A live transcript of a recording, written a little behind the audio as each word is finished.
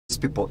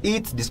people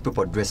eat, these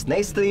people dress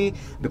nicely,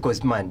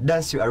 because man,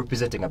 dance, you are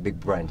representing a big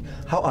brand.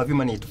 How have you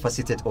managed to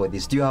facilitate all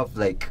this? Do you have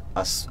like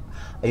a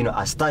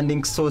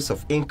standing source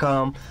of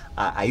income?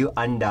 Are you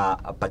under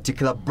a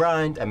particular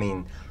brand? I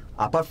mean,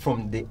 apart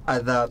from the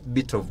other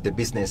bit of the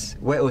business,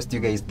 where else do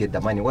you guys get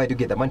the money? Where do you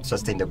get the money to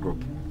sustain the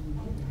group?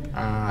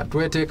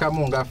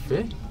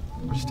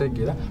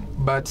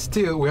 But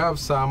still we have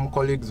some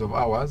colleagues of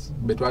ours,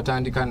 but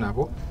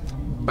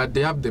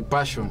they have the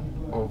passion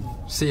of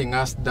seeing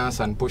us dance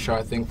and push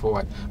our thing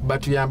forward.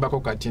 But we are back.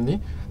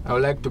 I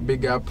would like to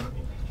big up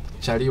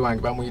Charlie Wang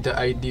Bamuita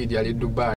ID Dubai.